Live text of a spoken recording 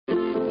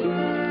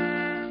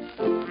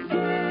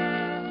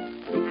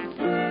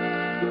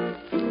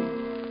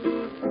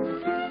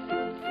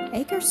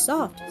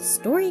AcreSoft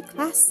Story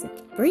Classic,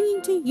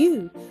 bringing to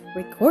you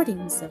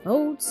recordings of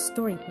old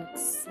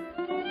storybooks.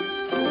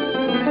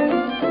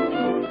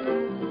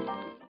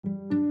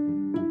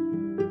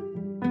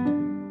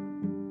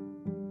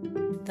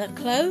 The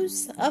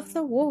Close of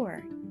the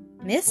War,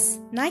 Miss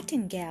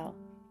Nightingale,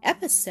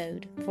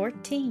 Episode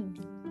 14.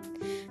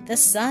 The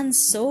sun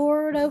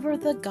soared over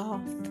the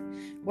Gulf,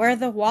 where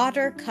the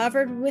water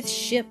covered with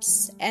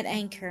ships at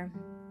anchor,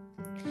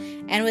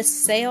 and with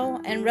sail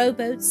and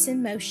rowboats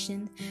in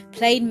motion,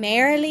 played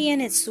merrily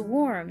in its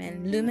warm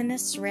and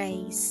luminous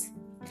rays.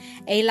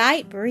 A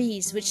light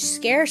breeze, which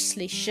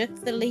scarcely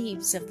shook the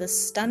leaves of the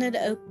stunted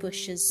oak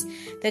bushes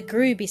that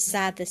grew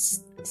beside the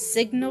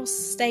signal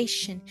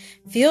station,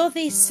 filled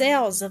the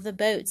sails of the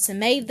boats and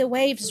made the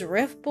waves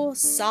ripple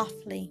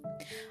softly.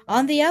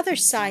 On the other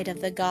side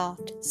of the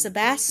gulf,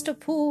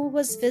 Sebastopol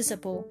was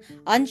visible,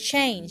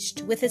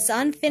 unchanged, with its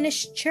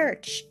unfinished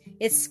church,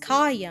 its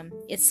column,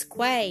 its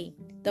quay,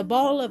 the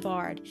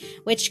boulevard,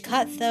 which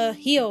cut the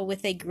hill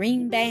with a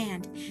green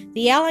band,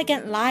 the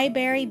elegant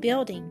library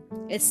building,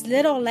 its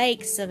little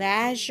lakes of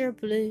azure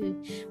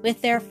blue,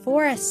 with their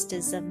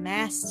forests of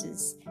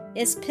masts,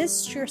 its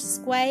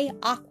picturesque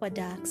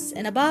aqueducts,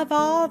 and above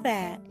all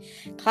that,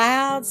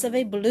 clouds of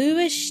a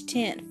bluish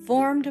tint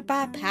formed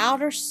by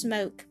powder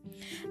smoke,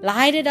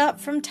 lighted up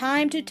from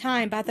time to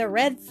time by the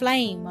red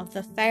flame of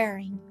the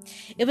fairing.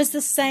 It was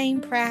the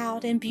same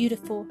proud and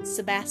beautiful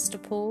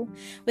Sebastopol,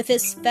 with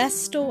its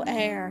festal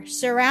air,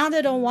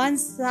 surrounded on one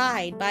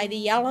side by the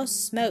yellow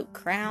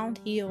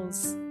smoke-crowned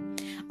hills,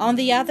 on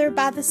the other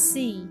by the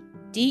sea,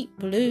 deep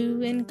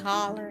blue in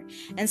color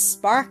and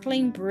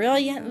sparkling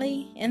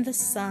brilliantly in the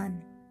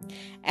sun.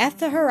 At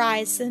the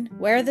horizon,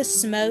 where the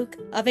smoke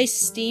of a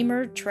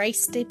steamer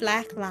traced a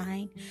black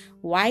line,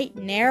 white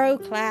narrow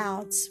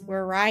clouds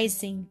were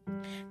rising,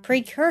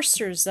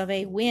 precursors of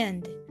a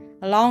wind,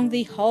 along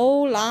the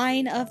whole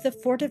line of the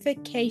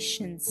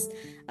fortifications,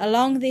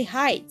 along the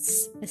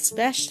heights,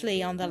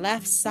 especially on the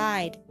left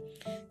side,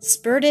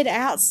 spurted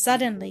out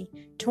suddenly,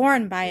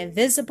 torn by a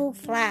visible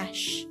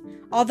flash.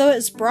 Although it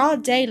was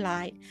broad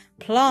daylight,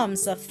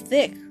 plumes of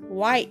thick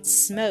white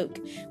smoke,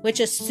 which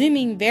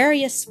assuming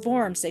various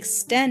forms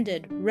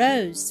extended,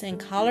 rose, and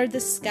colored the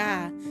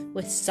sky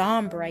with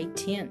sombre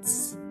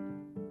tints.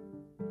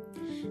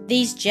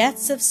 These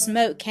jets of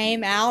smoke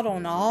came out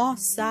on all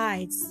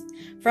sides,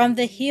 from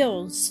the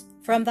hills,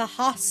 from the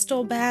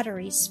hostile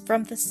batteries,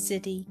 from the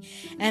city,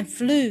 and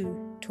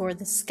flew toward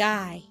the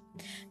sky.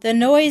 The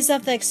noise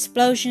of the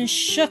explosion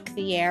shook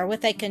the air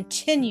with a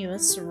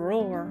continuous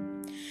roar.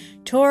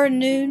 Toward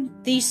noon,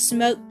 these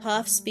smoke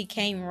puffs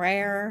became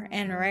rarer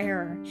and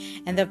rarer,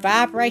 and the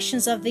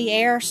vibrations of the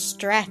air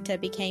strata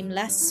became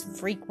less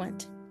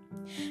frequent.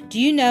 "Do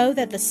you know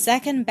that the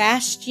second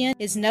bastion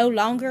is no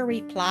longer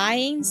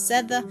replying?"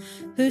 said the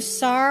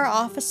hussar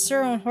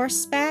officer on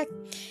horseback.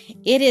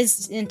 "It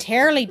is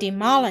entirely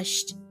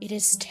demolished. It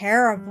is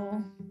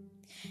terrible."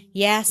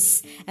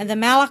 "Yes, and the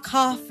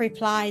Malakoff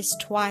replies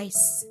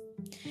twice."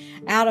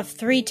 "Out of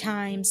 3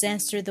 times,"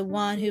 answered the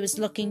one who was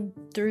looking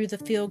through the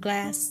field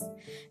glass.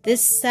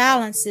 "This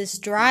silence is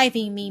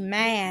driving me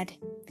mad.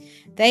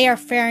 They are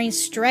faring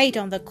straight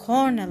on the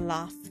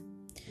Kornilov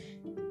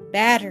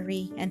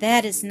battery, and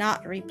that is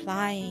not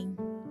replying.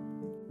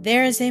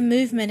 There is a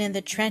movement in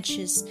the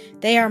trenches.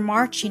 They are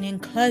marching in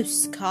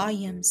close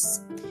columns."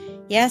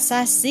 "Yes,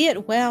 I see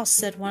it well,"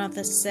 said one of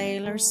the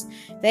sailors.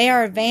 "They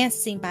are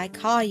advancing by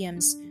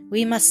columns.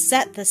 We must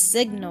set the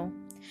signal.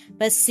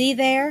 But see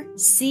there,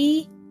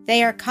 see,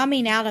 they are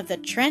coming out of the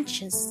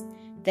trenches."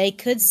 They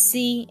could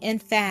see, in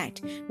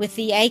fact, with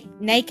the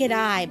naked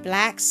eye,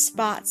 black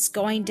spots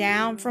going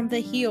down from the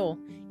hill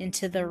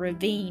into the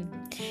ravine,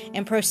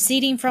 and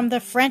proceeding from the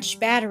French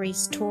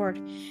batteries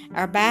toward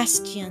our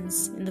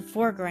bastions in the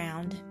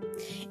foreground.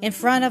 In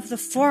front of the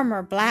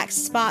former, black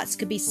spots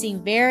could be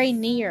seen very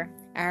near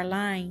our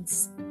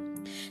lines.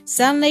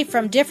 Suddenly,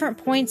 from different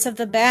points of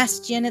the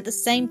bastion at the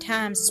same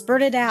time,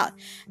 spurted out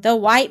the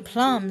white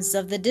plumes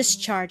of the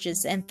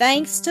discharges, and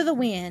thanks to the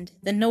wind,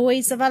 the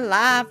noise of a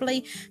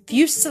lively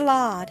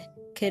fusillade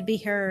could be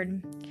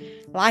heard,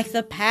 like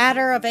the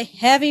patter of a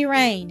heavy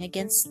rain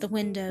against the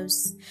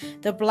windows.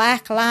 The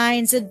black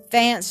lines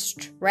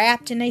advanced,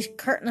 wrapped in a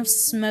curtain of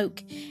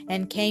smoke,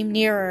 and came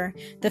nearer.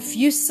 The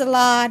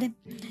fusillade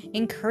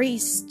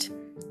increased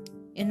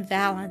in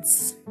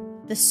violence.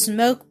 The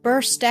smoke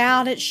burst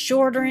out at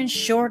shorter and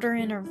shorter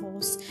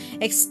intervals,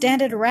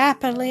 extended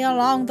rapidly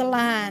along the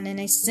line in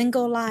a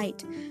single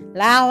light,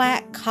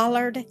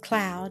 lilac-colored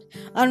cloud,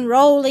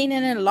 unrolling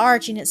and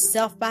enlarging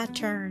itself by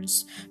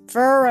turns,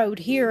 furrowed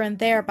here and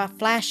there by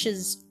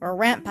flashes or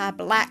rent by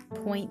black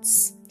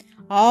points.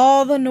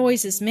 All the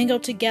noises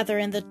mingled together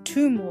in the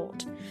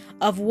tumult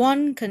of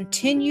one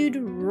continued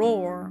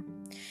roar.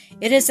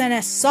 "It is an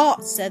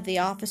assault," said the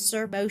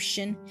officer,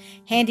 motion,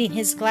 handing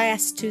his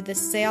glass to the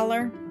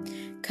sailor.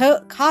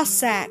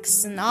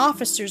 Cossacks and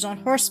officers on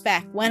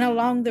horseback went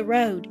along the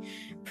road,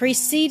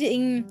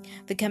 preceding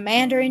the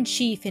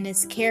commander-in-chief in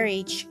his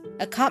carriage,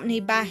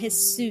 accompanied by his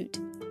suite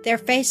Their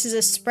faces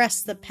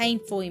expressed the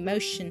painful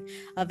emotion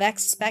of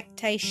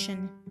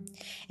expectation.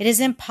 "It is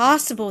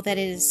impossible that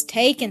it is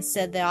taken,"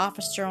 said the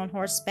officer on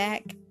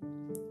horseback.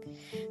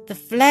 "The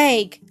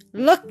flag!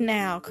 Look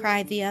now!"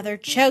 cried the other,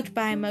 choked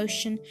by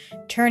emotion,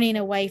 turning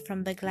away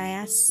from the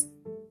glass.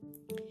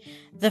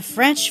 "The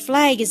French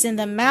flag is in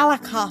the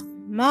Malakoff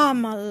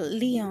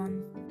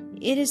Mausoleum.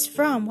 It is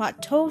from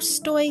what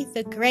Tolstoy,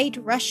 the great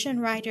Russian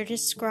writer,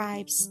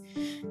 describes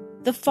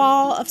the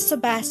fall of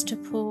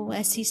Sebastopol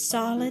as he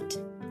saw it.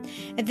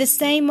 At the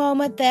same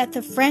moment that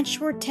the French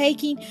were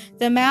taking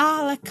the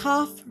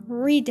Malakoff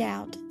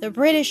redoubt, the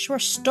British were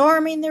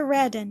storming the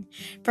Redan,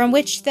 from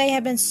which they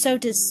had been so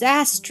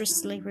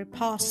disastrously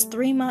repulsed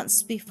 3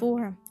 months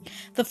before.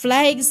 The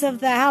flags of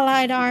the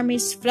Allied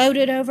armies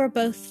floated over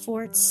both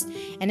forts,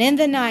 and in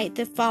the night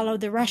that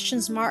followed, the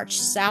Russians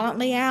marched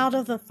silently out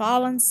of the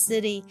fallen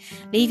city,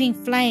 leaving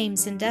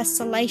flames and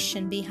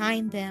desolation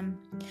behind them.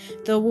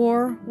 The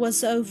war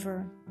was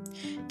over.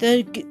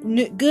 The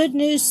good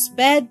news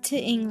sped to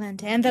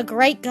England, and the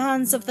great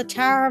guns of the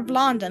Tower of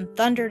London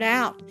thundered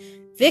out.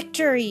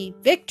 "Victory!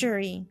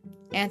 Victory!"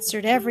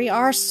 answered every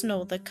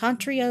arsenal the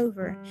country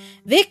over.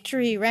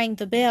 "Victory!" rang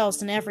the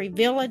bells in every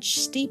village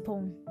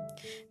steeple.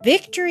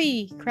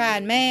 "Victory!"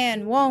 cried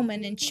man,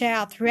 woman, and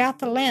child throughout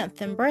the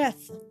length and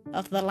breadth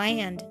of the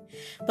land.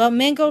 But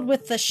mingled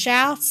with the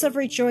shouts of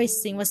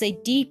rejoicing was a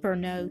deeper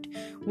note,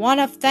 one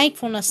of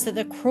thankfulness that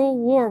the cruel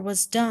war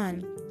was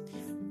done,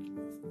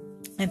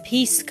 and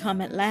peace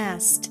come at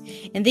last.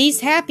 In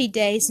these happy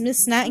days,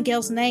 Miss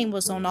Nightingale's name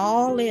was on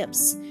all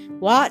lips.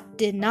 What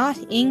did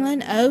not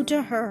England owe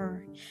to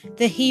her?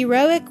 The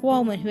heroic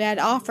woman who had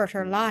offered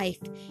her life,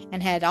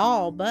 and had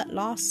all but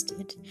lost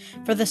it,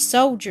 for the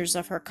soldiers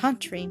of her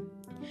country.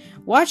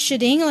 What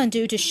should England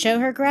do to show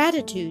her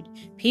gratitude?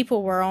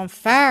 People were on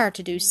fire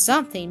to do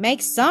something,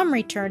 make some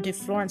return to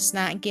Florence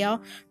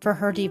Nightingale for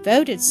her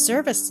devoted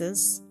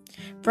services.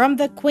 From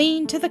the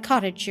Queen to the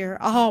cottager,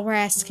 all were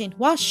asking,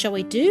 "What shall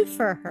we do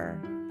for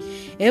her?"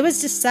 It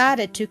was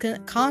decided to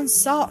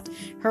consult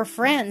her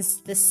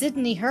friends, the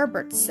Sidney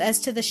Herberts, as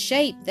to the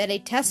shape that a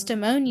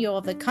testimonial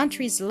of the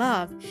country's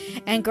love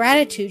and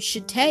gratitude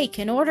should take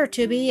in order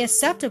to be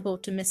acceptable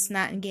to Miss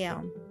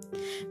Nightingale.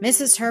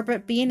 Mrs.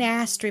 Herbert, being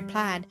asked,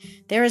 replied,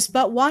 "There is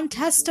but one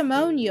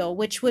testimonial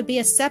which would be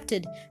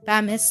accepted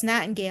by Miss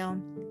Nightingale.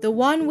 The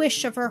one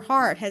wish of her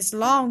heart has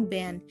long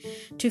been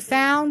to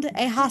found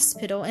a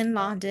hospital in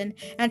London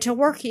and to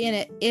work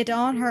in it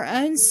on her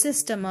own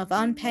system of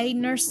unpaid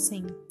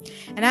nursing.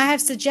 And I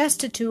have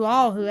suggested to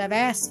all who have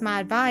asked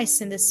my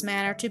advice in this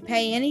matter to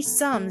pay any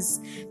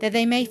sums that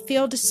they may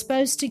feel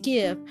disposed to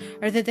give,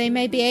 or that they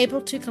may be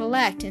able to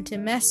collect into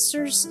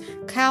Messrs.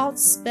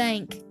 Coutts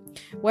Bank,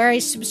 where a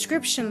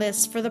subscription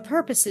list for the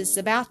purpose is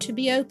about to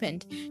be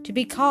opened, to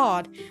be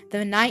called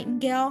the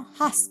Nightingale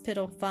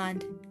Hospital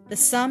Fund. The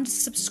sum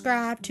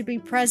subscribed to be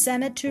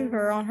presented to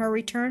her on her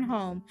return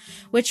home,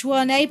 which will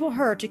enable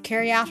her to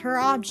carry out her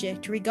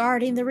object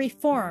regarding the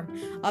reform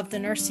of the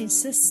nursing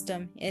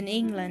system in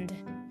England."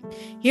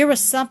 Here was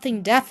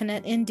something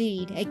definite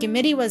indeed. A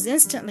committee was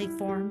instantly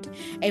formed,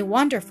 a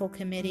wonderful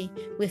committee,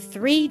 with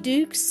 3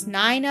 dukes,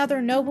 9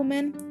 other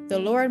noblemen, the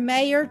Lord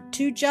Mayor,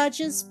 2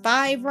 judges,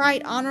 5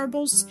 right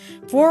honorables,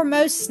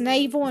 foremost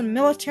naval and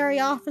military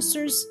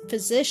officers,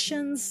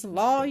 physicians,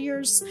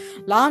 lawyers,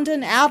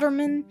 London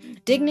aldermen,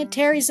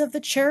 dignitaries of the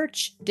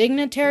church,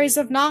 dignitaries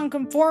of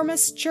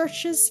nonconformist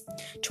churches,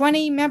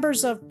 20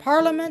 members of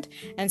Parliament,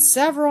 and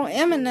several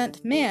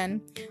eminent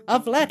men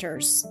of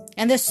letters,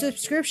 and the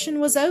subscription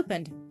was opened.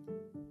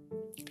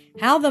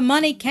 How the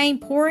money came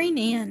pouring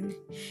in!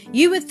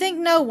 You would think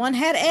no one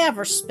had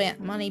ever spent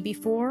money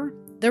before.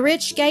 The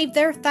rich gave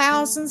their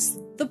thousands,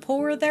 the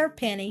poor their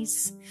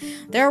pennies.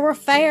 There were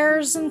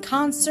fairs and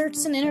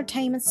concerts and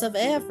entertainments of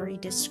every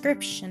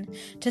description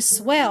to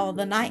swell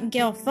the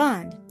Nightingale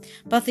Fund.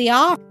 But the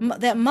offer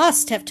that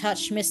must have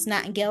touched Miss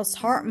Nightingale's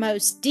heart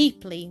most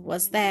deeply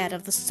was that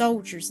of the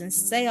soldiers and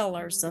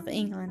sailors of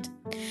England.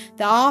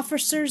 The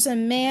officers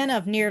and men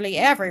of nearly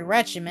every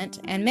regiment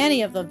and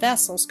many of the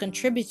vessels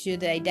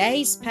contributed a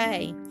day's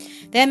pay.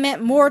 That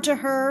meant more to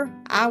her,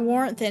 I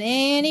warrant, than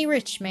any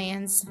rich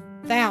man's.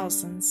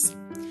 Thousands.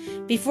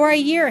 Before a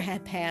year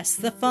had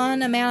passed, the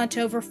fund amounted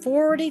to over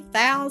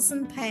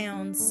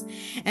 £40,000,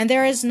 and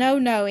there is no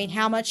knowing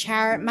how much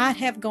higher it might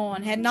have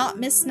gone had not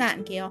Miss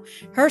Nightingale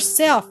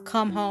herself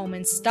come home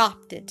and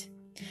stopped it.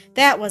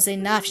 That was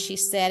enough, she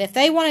said. If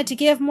they wanted to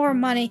give more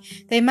money,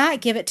 they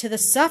might give it to the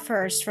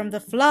sufferers from the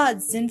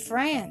floods in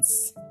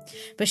France.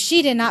 But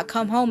she did not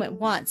come home at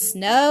once.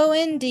 No,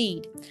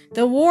 indeed.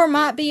 The war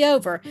might be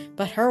over,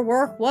 but her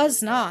work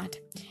was not,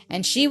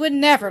 and she would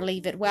never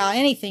leave it while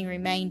anything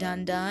remained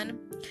undone.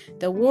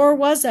 The war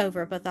was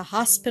over, but the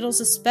hospitals,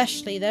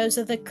 especially those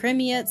of the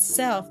Crimea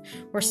itself,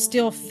 were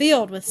still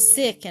filled with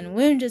sick and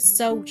wounded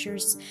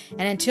soldiers,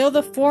 and until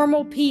the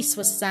formal peace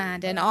was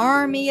signed, an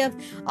army of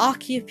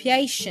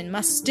occupation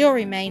must still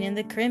remain in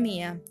the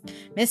Crimea.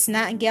 Miss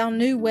Nightingale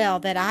knew well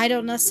that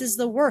idleness is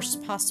the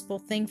worst possible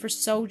thing for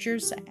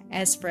soldiers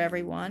as for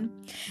everyone,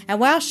 and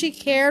while she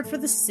cared for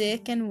the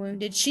sick and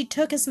wounded, she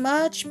took as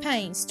much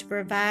pains to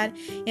provide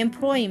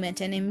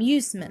employment and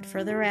amusement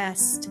for the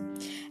rest.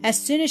 As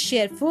soon as she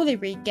had fully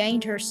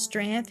regained her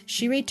strength,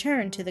 she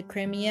returned to the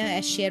Crimea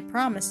as she had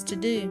promised to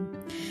do,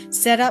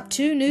 set up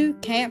 2 new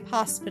camp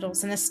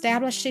hospitals, and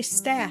established a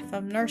staff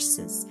of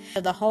nurses,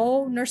 the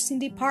whole nursing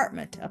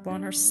department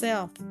upon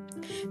herself.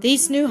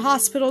 These new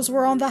hospitals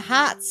were on the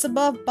heights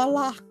above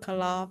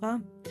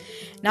Balaclava,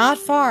 not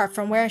far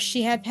from where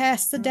she had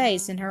passed the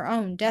days in her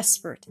own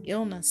desperate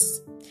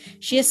illness.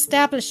 She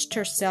established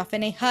herself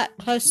in a hut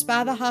close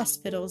by the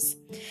hospitals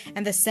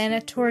and the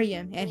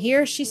sanatorium, and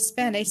here she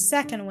spent a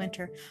second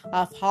winter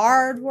of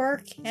hard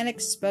work and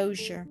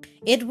exposure.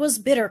 It was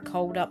bitter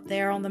cold up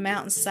there on the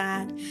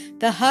mountainside.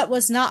 The hut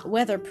was not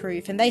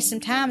weatherproof, and they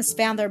sometimes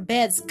found their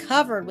beds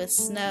covered with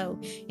snow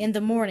in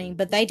the morning,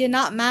 but they did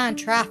not mind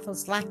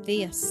trifles like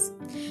this.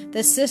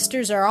 The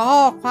sisters are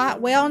all quite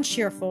well and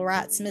cheerful,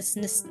 writes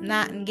Miss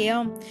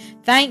Nightingale.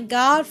 Thank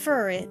God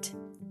for it.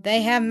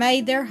 They have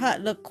made their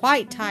hut look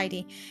quite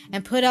tidy,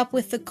 and put up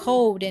with the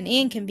cold and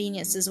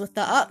inconveniences with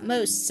the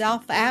utmost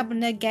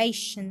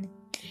self-abnegation.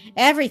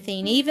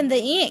 Everything, even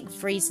the ink,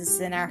 freezes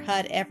in our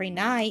hut every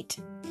night.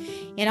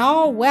 In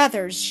all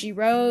weathers she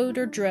rode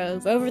or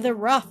drove over the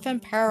rough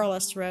and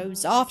perilous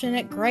roads, often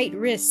at great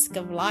risk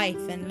of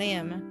life and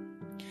limb.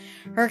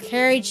 Her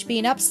carriage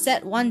being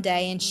upset one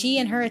day, and she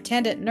and her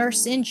attendant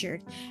nurse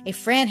injured, a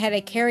friend had a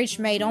carriage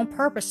made on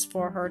purpose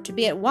for her to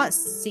be at once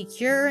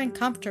secure and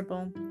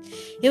comfortable.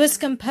 It was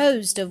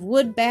composed of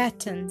wood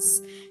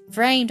battens,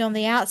 framed on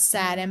the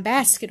outside, and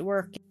basket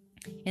work.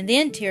 In the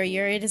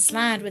interior it is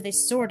lined with a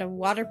sort of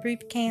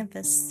waterproof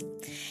canvas.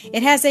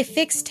 It has a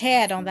fixed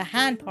head on the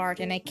hind part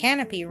and a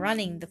canopy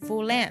running the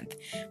full length,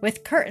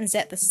 with curtains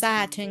at the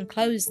side to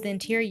enclose the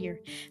interior.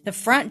 The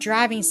front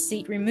driving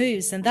seat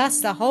removes, and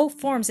thus the whole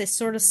forms a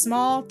sort of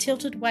small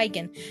tilted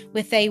wagon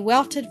with a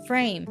welted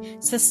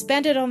frame,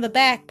 suspended on the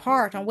back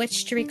part on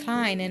which to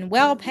recline, and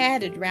well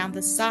padded round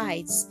the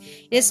sides.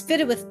 It is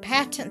fitted with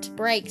patent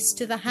brakes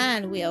to the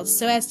hind wheels,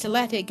 so as to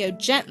let it go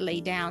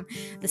gently down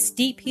the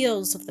steep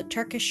hills of the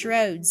Turkish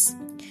roads.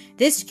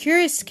 This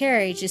curious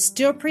carriage is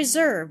still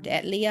preserved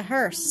at Lea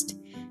Hurst.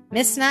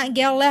 Miss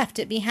Nightingale left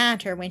it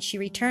behind her when she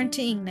returned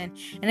to England,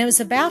 and it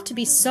was about to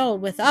be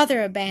sold with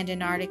other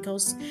abandoned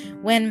articles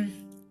when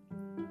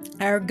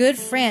our good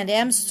friend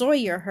M.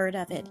 Sawyer heard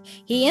of it.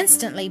 He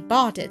instantly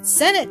bought it,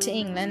 sent it to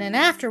England, and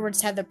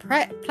afterwards had the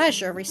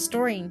pleasure of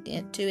restoring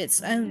it to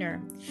its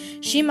owner.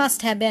 She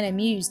must have been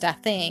amused, I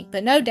think,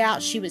 but no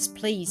doubt she was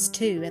pleased,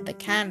 too, at the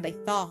kindly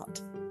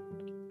thought.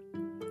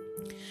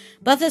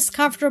 But this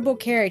comfortable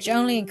carriage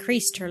only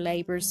increased her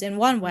labors in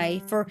one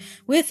way, for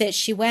with it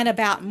she went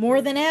about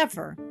more than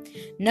ever.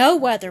 No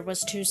weather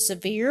was too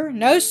severe,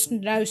 no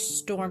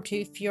snowstorm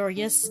too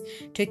furious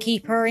to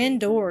keep her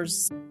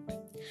indoors.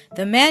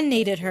 The men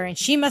needed her, and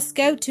she must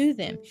go to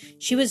them.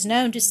 She was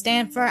known to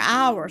stand for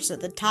hours at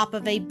the top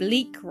of a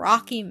bleak,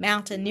 rocky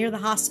mountain near the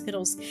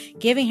hospitals,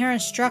 giving her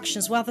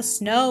instructions while the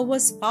snow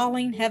was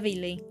falling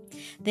heavily.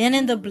 Then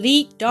in the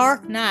bleak,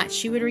 dark night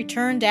she would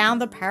return down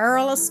the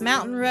perilous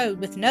mountain road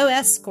with no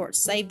escort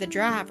save the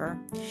driver.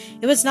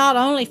 It was not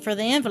only for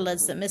the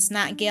invalids that Miss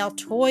Nightingale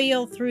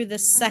toiled through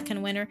this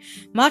second winter.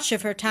 Much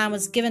of her time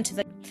was given to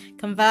the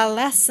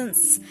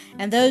convalescents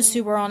and those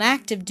who were on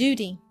active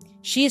duty.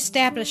 She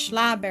established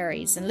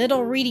libraries and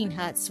little reading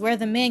huts where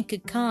the men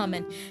could come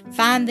and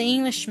find the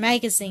English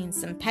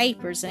magazines and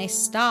papers and a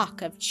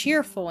stock of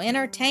cheerful,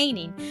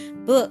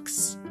 entertaining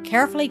books,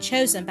 carefully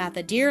chosen by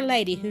the dear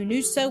lady who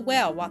knew so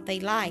well what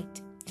they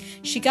liked.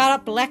 She got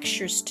up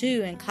lectures,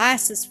 too, and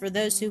classes for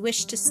those who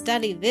wished to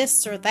study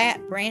this or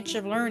that branch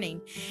of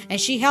learning,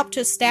 and she helped to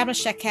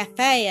establish a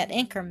cafe at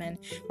Inkerman,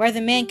 where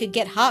the men could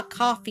get hot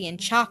coffee and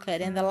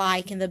chocolate and the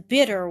like in the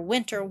bitter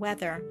winter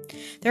weather.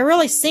 There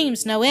really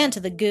seems no end to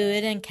the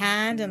good and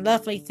kind and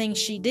lovely things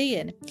she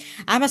did.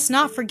 I must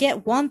not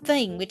forget one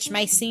thing which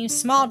may seem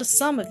small to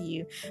some of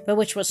you, but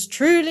which was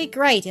truly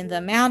great in the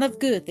amount of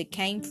good that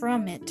came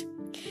from it.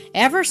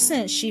 Ever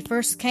since she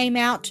first came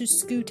out to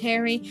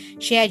Scutari,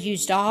 she had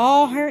used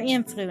all her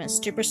influence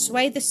to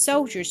persuade the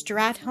soldiers to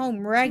write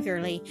home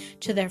regularly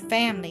to their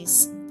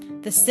families.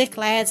 The sick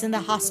lads in the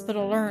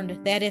hospital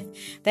learned that if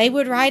they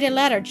would write a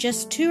letter,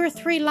 just 2 or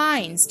 3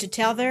 lines, to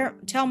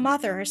tell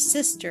mother or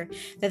sister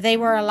that they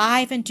were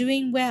alive and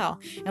doing well,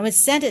 and would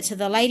send it to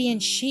the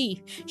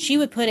lady-in-chief, she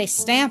would put a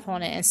stamp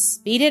on it and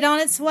speed it on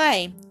its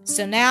way.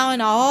 So now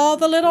in all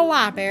the little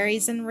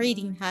libraries and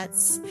reading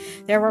huts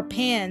there were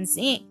pens,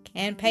 ink,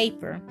 and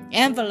paper,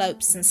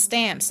 envelopes and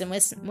stamps, and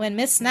when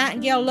Miss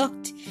Nightingale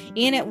looked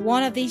in at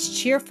one of these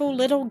cheerful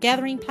little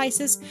gathering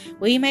places,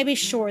 we may be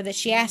sure that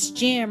she asked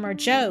Jim or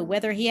Joe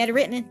whether he had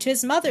written to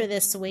his mother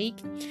this week,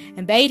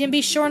 and bade him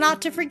be sure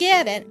not to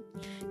forget it.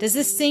 Does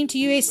this seem to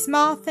you a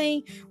small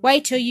thing?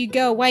 Wait till you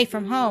go away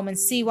from home and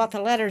see what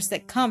the letters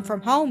that come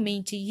from home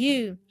mean to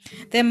you.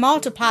 Then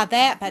multiply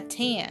that by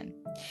 10,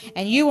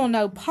 and you will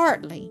know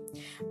partly,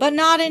 but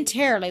not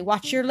entirely,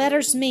 what your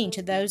letters mean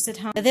to those at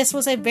home. This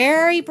was a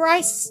very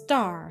bright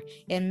star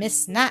in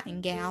Miss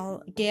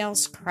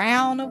Nightingale's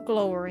crown of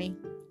glory.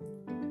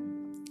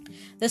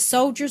 The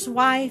soldier's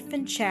wife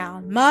and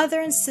child,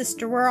 mother and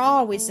sister were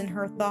always in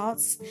her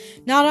thoughts.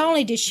 Not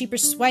only did she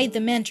persuade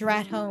the men to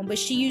write home, but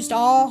she used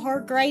all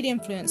her great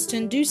influence to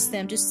induce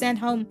them to send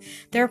home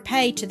their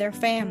pay to their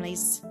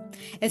families.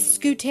 At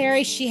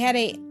Scutari she had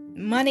a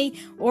money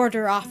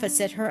order office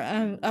of her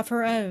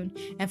own,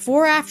 and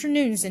 4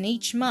 afternoons in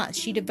each month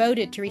she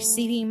devoted to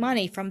receiving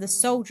money from the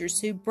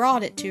soldiers who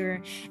brought it to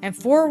her and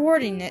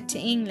forwarding it to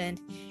England.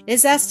 It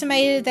is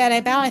estimated that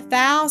about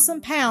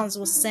 £1,000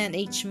 was sent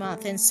each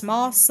month in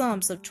small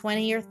sums of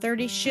 20 or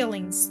 30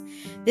 shillings.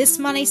 This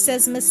money,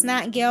 says Miss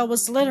Nightingale,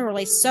 was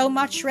literally so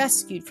much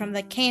rescued from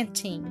the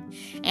canteen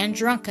and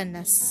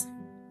drunkenness.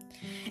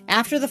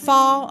 After the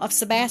fall of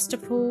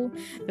Sebastopol,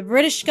 the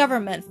British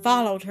government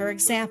followed her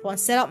example and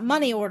set up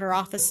money order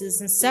offices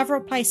in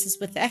several places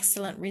with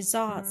excellent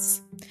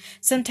results.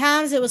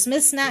 Sometimes it was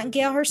Miss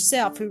Nightingale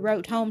herself who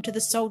wrote home to the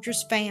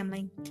soldier's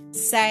family,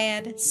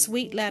 sad,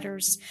 sweet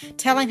letters,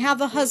 telling how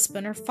the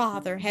husband or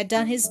father had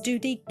done his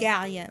duty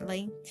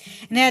gallantly,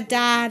 and had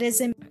died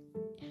as a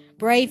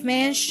brave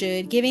man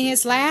should, giving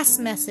his last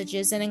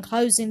messages and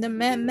enclosing the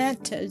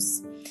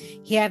mementos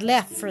he had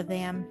left for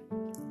them.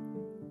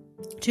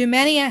 To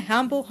many a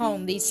humble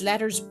home these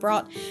letters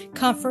brought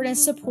comfort and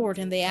support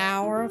in the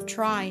hour of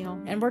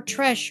trial, and were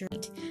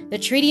treasured. The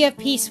Treaty of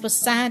Peace was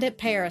signed at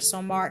Paris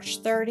on March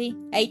 30,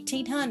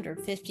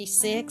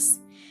 1856,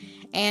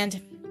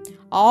 and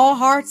all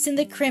hearts in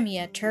the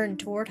Crimea turned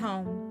toward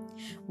home.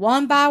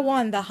 One by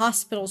one the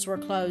hospitals were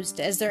closed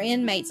as their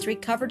inmates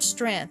recovered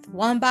strength.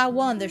 One by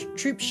one the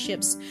troop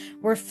ships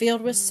were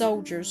filled with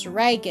soldiers,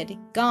 ragged,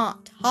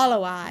 gaunt,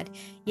 hollow-eyed,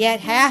 yet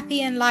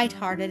happy and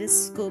light-hearted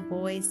as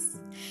schoolboys,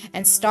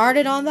 and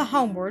started on the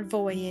homeward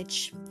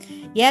voyage.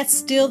 Yet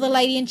still the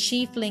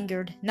Lady-in-Chief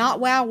lingered. Not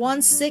while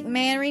one sick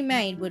man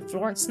remained would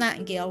Florence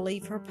Nightingale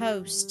leave her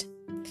post.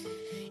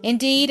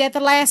 Indeed, at the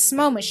last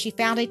moment she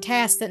found a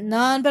task that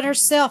none but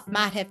herself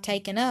might have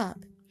taken up.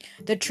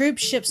 The troop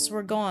ships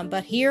were gone,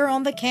 but here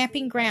on the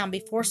camping ground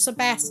before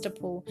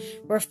Sebastopol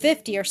were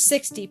 50 or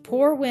 60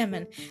 poor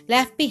women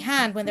left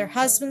behind when their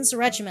husbands'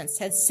 regiments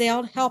had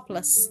sailed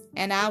helpless,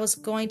 and I was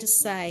going to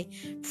say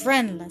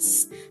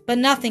friendless, but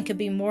nothing could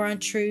be more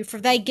untrue, for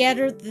they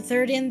gathered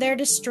in their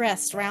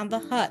distress round the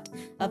hut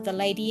of the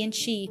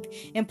Lady-in-Chief,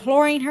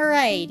 imploring her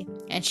aid,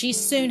 and she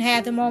soon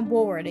had them on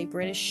board a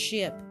British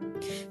ship,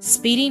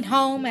 speeding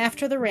home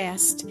after the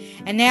rest.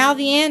 And now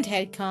the end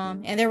had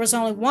come, and there was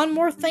only one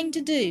more thing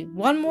to do,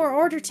 one more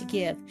order to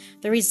give.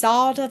 The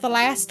result of the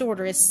last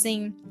order is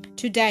seen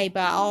today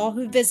by all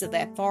who visit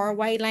that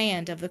faraway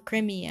land of the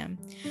Crimea.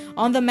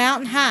 On the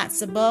mountain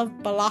heights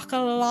above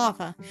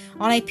Balaclava,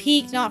 on a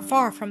peak not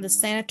far from the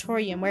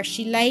sanatorium where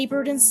she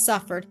labored and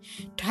suffered,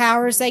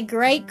 towers a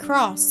great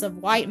cross of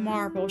white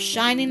marble,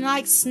 shining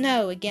like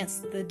snow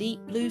against the deep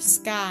blue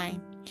sky.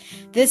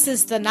 This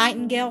is the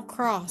Nightingale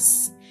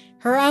Cross,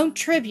 her own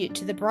tribute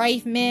to the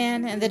brave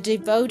men and the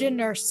devoted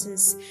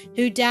nurses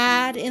who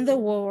died in the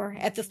war.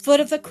 At the foot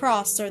of the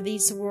cross are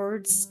these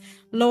words,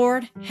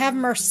 "Lord, have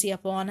mercy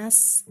upon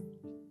us."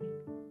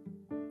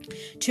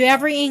 To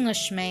every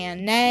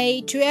Englishman,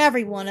 nay, to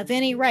everyone of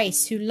any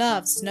race who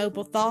loves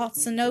noble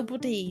thoughts and noble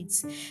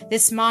deeds,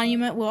 this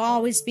monument will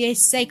always be a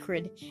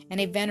sacred and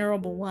a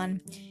venerable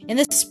one. In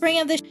the spring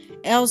of this,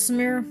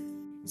 Ellesmere,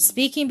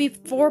 speaking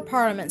before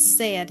Parliament,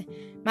 said,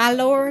 "My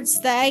lords,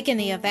 the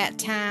agony of that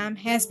time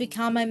has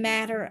become a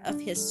matter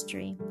of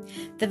history.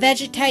 The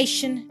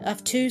vegetation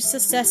of 2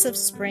 successive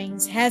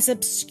springs has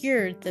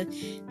obscured the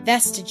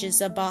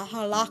vestiges of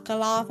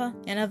Balaclava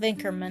and of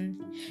Inkerman.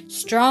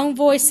 Strong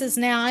voices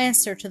now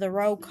answer to the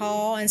roll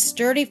call, and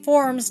sturdy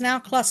forms now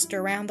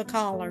cluster round the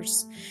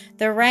callers.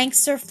 The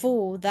ranks are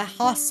full, the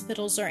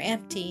hospitals are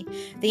empty.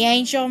 The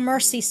angel of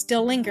mercy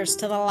still lingers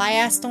to the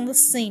last on the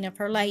scene of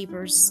her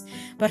labors,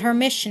 but her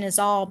mission is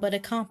all but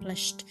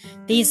accomplished.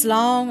 These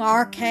long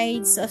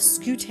arcades of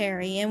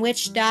Scutari, in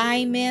which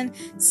dying men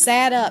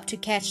sat up to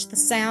catch the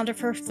sound of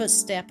her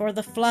footstep or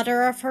the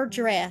flutter of her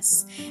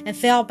dress, and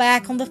fell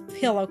back on the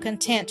pillow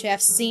content to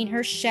have seen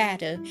her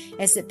shadow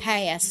as it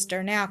passed,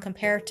 are now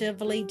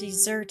comparatively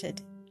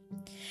deserted.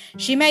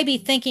 She may be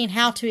thinking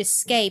how to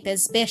escape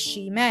as best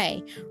she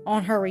may,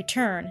 on her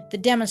return, the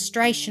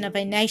demonstration of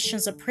a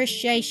nation's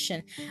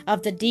appreciation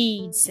of the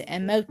deeds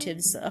and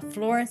motives of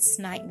Florence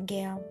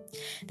Nightingale.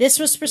 This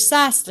was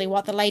precisely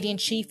what the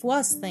Lady-in-Chief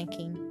was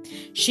thinking.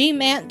 She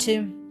meant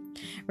to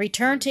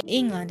returned to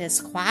England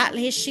as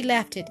quietly as she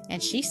left it,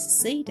 and she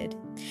succeeded.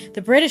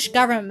 The British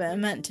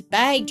government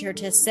begged her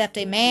to accept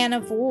a man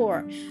of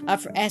war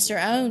as her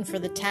own for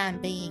the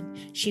time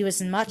being. She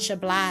was much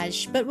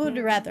obliged, but would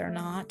rather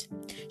not.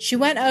 She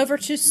went over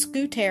to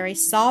Scutari,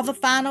 saw the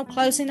final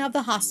closing of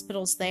the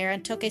hospitals there,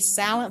 and took a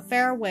silent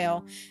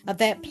farewell of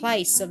that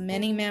place of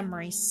many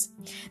memories.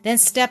 Then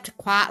stepped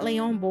quietly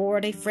on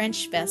board a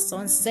French vessel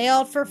and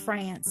sailed for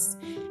France.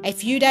 A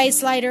few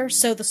days later,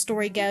 so the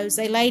story goes,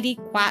 a lady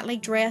quietly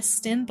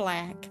dressed in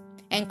black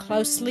and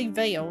closely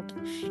veiled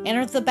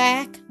entered the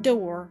back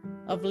door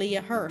of Lea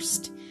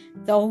Hurst.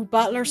 The old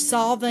butler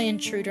saw the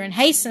intruder and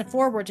hastened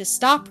forward to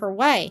stop her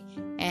way,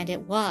 and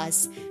it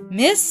was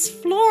Miss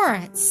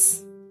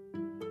Florence.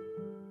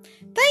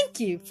 Thank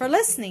you for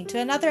listening to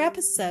another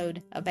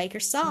episode of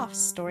AcreSoft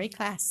Story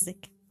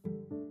Classic.